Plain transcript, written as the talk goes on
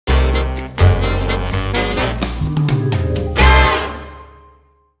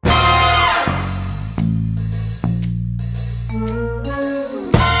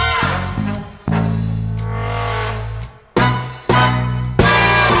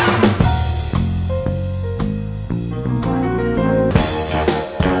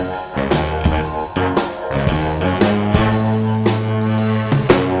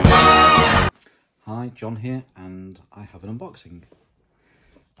have an unboxing.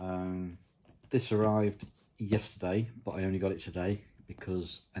 This arrived yesterday, but I only got it today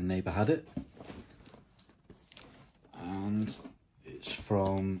because a neighbour had it. And it's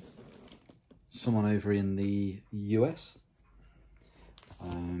from someone over in the US.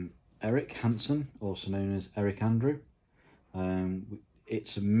 Eric Hansen, also known as Eric Andrew.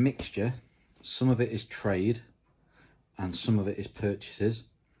 It's a mixture. Some of it is trade and some of it is purchases.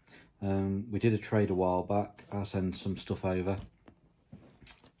 We did a trade a while back. I sent some stuff over.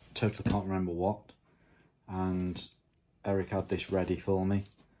 Totally can't remember what. And Eric had this ready for me.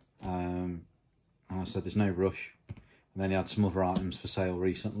 And I said there's no rush. And then he had some other items for sale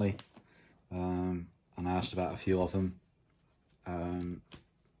recently. And I asked about a few of them. And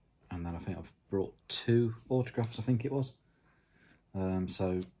then I think I've brought 2 autographs, I think it was.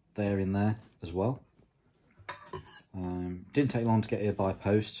 So they're in there as well. Didn't take long to get here by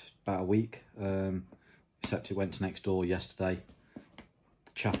post, about a week, except it went to next door yesterday.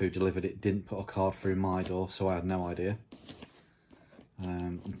 The chap who delivered it didn't put a card through my door, so I had no idea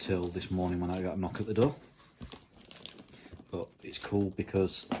until this morning when I got a knock at the door. But it's cool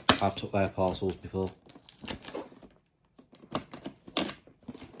because I've took their parcels before.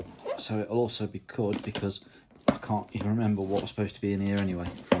 So it'll also be good because I can't even remember what was supposed to be in here anyway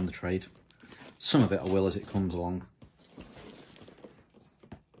from the trade. Some of it I will as it comes along.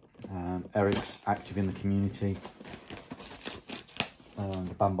 Eric's active in the community,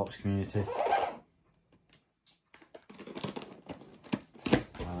 the bandbox community.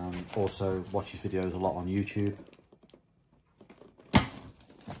 Also watches videos a lot on YouTube.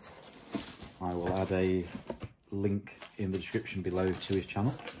 I will add a link in the description below to his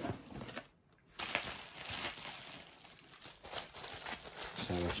channel.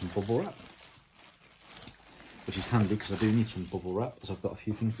 So some bubble wrap, which is handy because I do need some bubble wrap as I've got a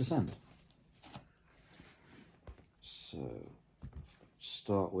few things to send. So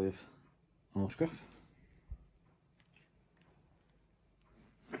start with an autograph.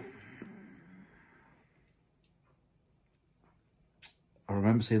 I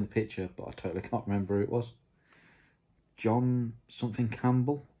remember seeing the picture, but I totally can't remember who it was. John something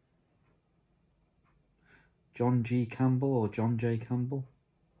Campbell? John G. Campbell or John J. Campbell?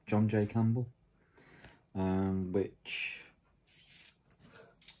 John J. Campbell. Which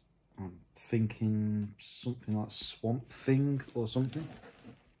I'm thinking something like Swamp Thing or something.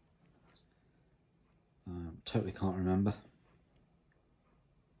 Totally can't remember.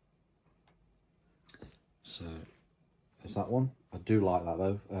 So there's that one. I do like that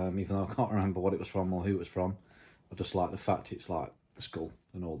though, even though I can't remember what it was from or who it was from. I just like the fact it's like the skull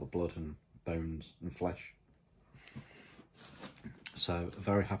and all the blood and bones and flesh. So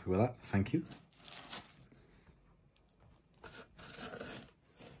very happy with that, thank you.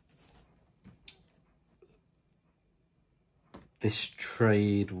 This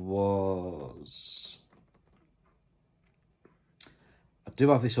trade was... I do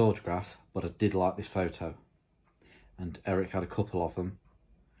have this autograph, but I did like this photo. And Eric had a couple of them,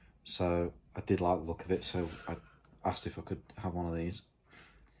 so I did like the look of it, so I asked if I could have one of these.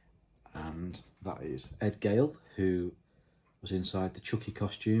 And that is Ed Gale, who was inside the Chucky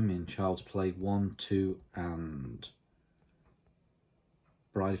costume in Child's Play 1, 2 and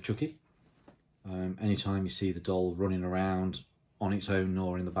Bride of Chucky. Anytime you see the doll running around on its own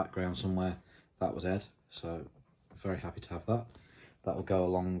or in the background somewhere, that was Ed, so very happy to have that. That will go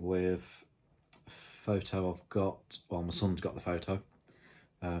along with a photo I've got, well my son's got the photo,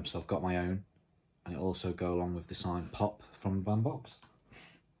 so I've got my own, and it'll also go along with the signed Pop from the bandbox.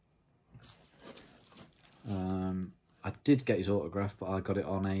 I did get his autograph, but I got it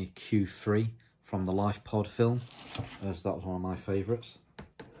on a Q3 from the Life Pod film, as that was one of my favourites.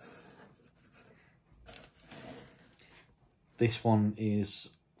 This one is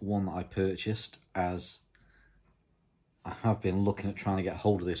one that I purchased, as I have been looking at trying to get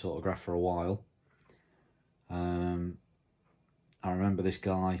hold of this autograph for a while. I remember this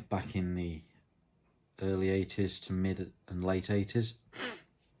guy back in the early 80s to mid and late 80s,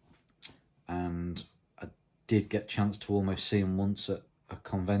 and I did get a chance to almost see him once at a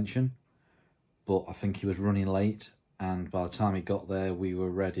convention, but I think he was running late, and by the time he got there we were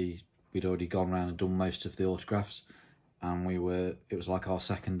ready. We'd already gone around and done most of the autographs, and it was like our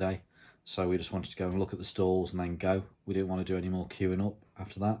second day, so we just wanted to go and look at the stalls and then go. We didn't want to do any more queuing up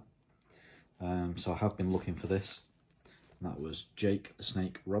after that. So I have been looking for this, and that was Jake the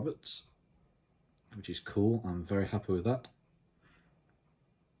Snake Roberts, which is cool. I'm very happy with that.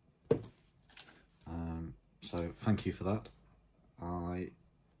 So thank you for that.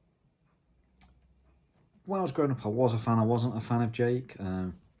 When I was growing up I wasn't a fan of Jake.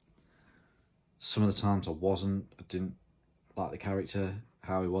 Some of the times I wasn't. I didn't like the character,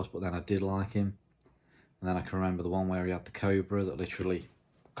 how he was, but then I did like him. And then I can remember the one where he had the cobra that literally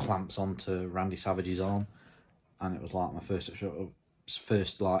clamps onto Randy Savage's arm, and it was like my first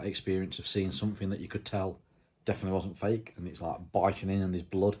like experience of seeing something that you could tell definitely wasn't fake, and it's like biting in and there's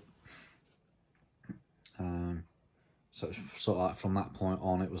blood. So it's sort of like from that point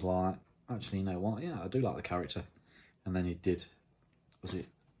on, it was like, actually, you know what? Yeah, I do like the character. And then he did, was it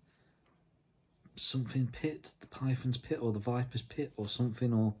something pit, the Python's pit or the Viper's pit or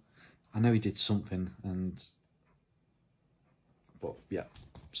something, or I know he did something, but yeah,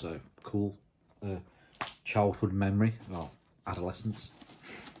 so cool childhood memory, well, adolescence.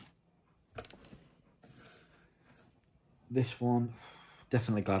 This one,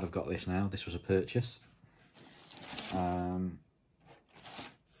 definitely glad I've got this now. This was a purchase. I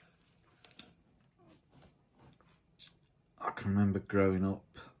can remember growing up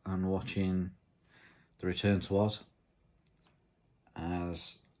and watching The Return to Oz,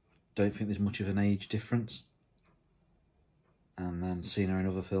 as I don't think there's much of an age difference, and then seeing her in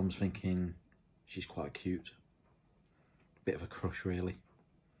other films thinking she's quite cute, bit of a crush really.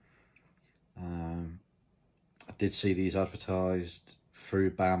 I did see these advertised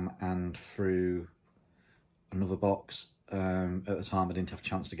through BAM and through another box. At the time I didn't have a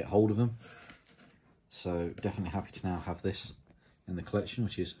chance to get hold of them, so definitely happy to now have this in the collection,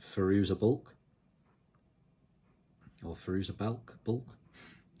 which is Fairuza Bulk, or Fairuza Bulk.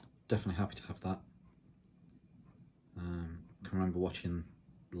 Definitely happy to have that. I can remember watching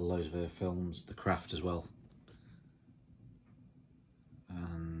loads of her films, The Craft as well,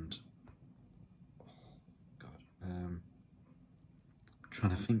 and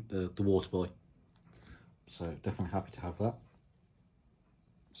trying to think, the Waterboy. So definitely happy to have that.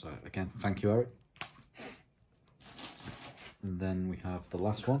 So again, thank you, Eric. And then we have the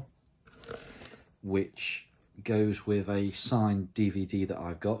last one, which goes with a signed DVD that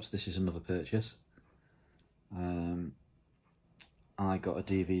I've got. So this is another purchase. I got a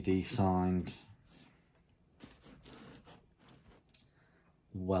DVD signed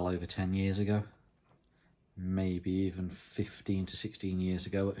well over 10 years ago, maybe even 15 to 16 years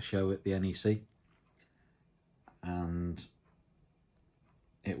ago, at a show at the NEC. And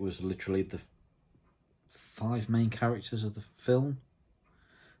it was literally the 5 main characters of the film.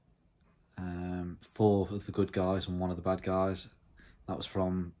 4 of the good guys and 1 of the bad guys. That was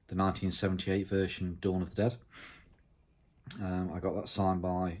from the 1978 version, Dawn of the Dead. I got that signed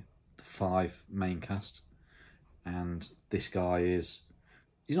by the 5 main cast, and this guy he's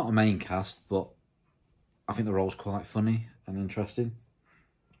not a main cast, but I think the role's quite funny and interesting,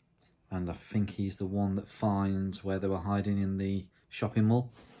 and I think he's the one that finds where they were hiding in the shopping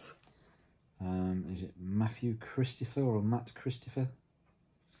mall. Is it Matthew Christopher or Matt Christopher?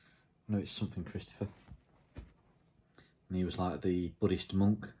 No, it's something Christopher. And he was like the Buddhist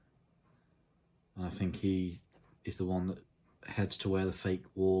monk, and I think he is the one that heads to where the fake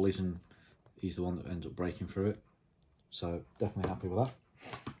wall is, and he's the one that ends up breaking through it. So definitely happy with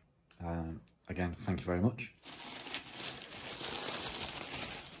that. Again, thank you very much.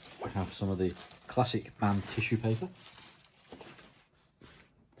 We have some of the classic BAM tissue paper,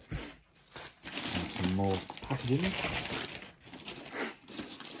 and some more packaging.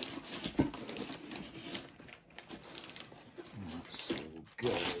 Let's go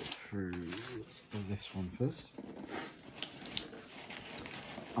through this one first.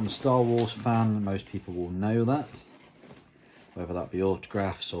 I'm a Star Wars fan, most people will know that, whether that be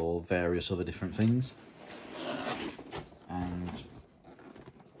autographs or various other different things. And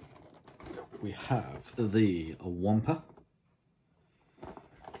we have the Wampa,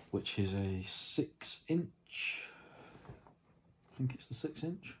 which is a 6-inch, I think it's the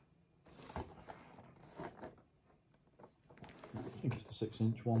 6-inch. I think it's the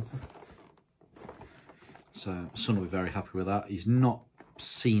 6-inch Wampa. So son will be very happy with that. He's not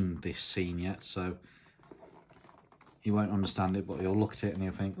seen this scene yet, so he won't understand it, but he'll look at it and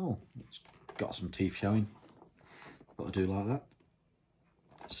he'll think, oh, it's got some teeth showing, but I do like that.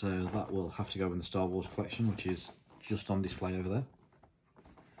 So that will have to go in the Star Wars collection, which is just on display over there.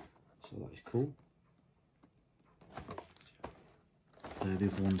 So that is cool. They're the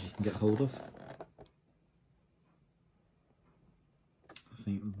other ones you can get hold of. I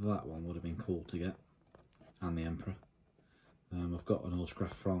think that one would have been cool to get, and the Emperor. I've got an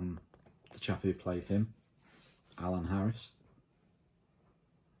autograph from the chap who played him, Alan Harris,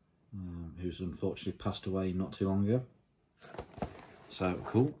 who's unfortunately passed away not too long ago. So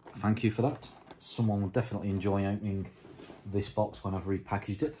cool, thank you for that. Someone will definitely enjoy opening this box when I've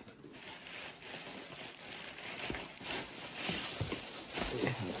repackaged it.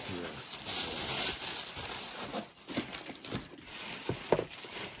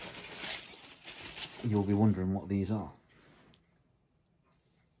 you'll be wondering what these are.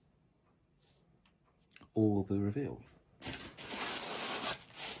 All will be revealed.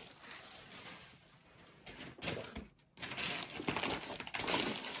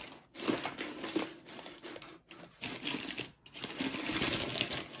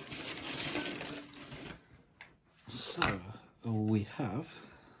 So we have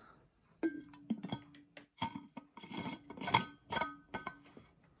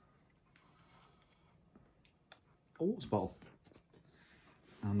a water bottle,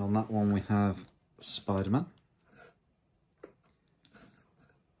 and on that one we have Spider-Man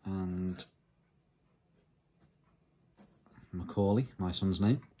and Macaulay, my son's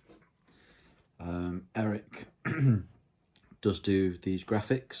name. Eric does do these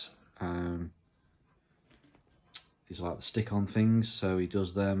graphics. These are like the stick-on things, so he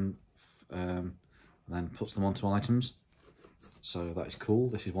does them and then puts them onto items. So that is cool.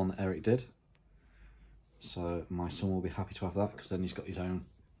 This is one that Eric did. So my son will be happy to have that, because then he's got his own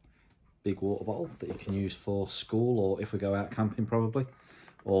big water bottle that he can use for school, or if we go out camping probably,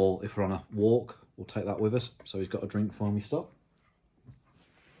 or if we're on a walk, we'll take that with us. So he's got a drink for when we stop.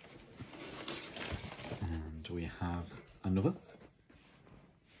 And we have another.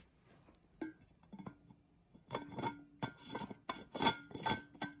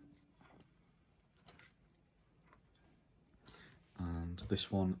 And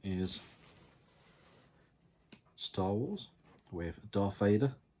this one is Star Wars with Darth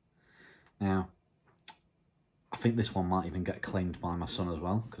Vader. Now, I think this one might even get claimed by my son as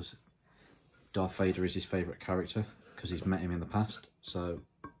well, because Darth Vader is his favourite character, because he's met him in the past, so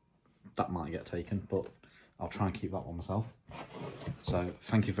that might get taken, but I'll try and keep that one myself. So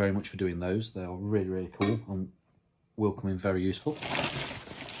thank you very much for doing those. They are really, really cool and will come in very useful.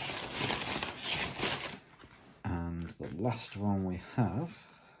 And the last one we have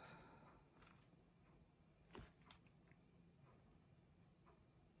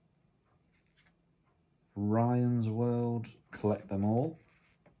Ryan's World, collect them all.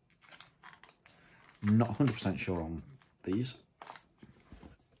 Not 100% sure on these.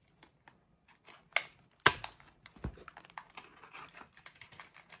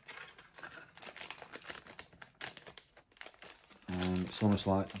 And it's almost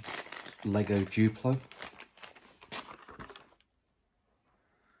like Lego Duplo.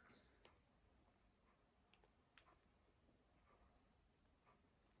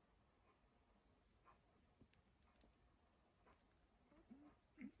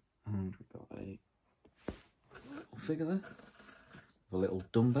 And we've got a little figure there, with a little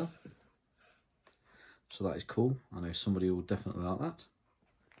dumbbell. So that is cool. I know somebody will definitely like that.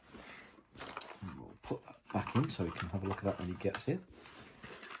 And we'll put that back in so we can have a look at that when he gets here.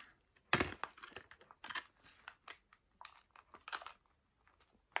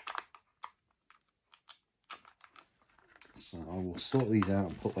 So I will sort these out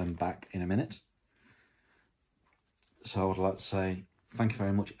and put them back in a minute. So I would like to say thank you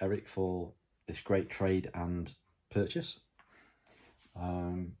very much, Eric, for this great trade and purchase.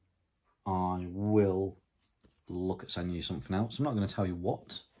 I will look at sending you something else. I'm not going to tell you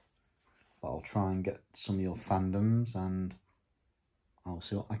what, but I'll try and get some of your fandoms and I'll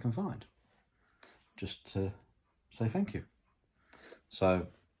see what I can find, just to say thank you. So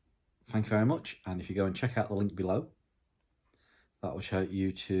thank you very much, and if you go and check out the link below, that will show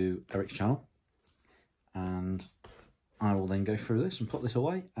you to Eric's channel, and I will then go through this and put this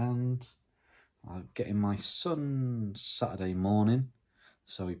away, and I'm getting my son Saturday morning,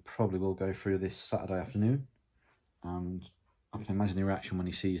 so he probably will go through this Saturday afternoon, and I can imagine the reaction when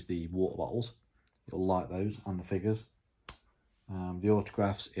he sees the water bottles. He'll like those and the figures. The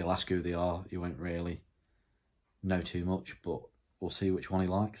autographs, he'll ask who they are. He won't really know too much, but we'll see which one he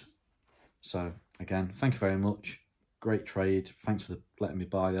likes. So again, thank you very much. Great trade. Thanks for letting me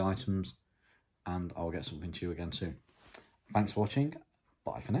buy the items, and I'll get something to you again soon. Thanks for watching.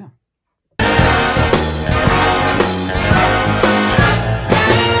 Bye for now.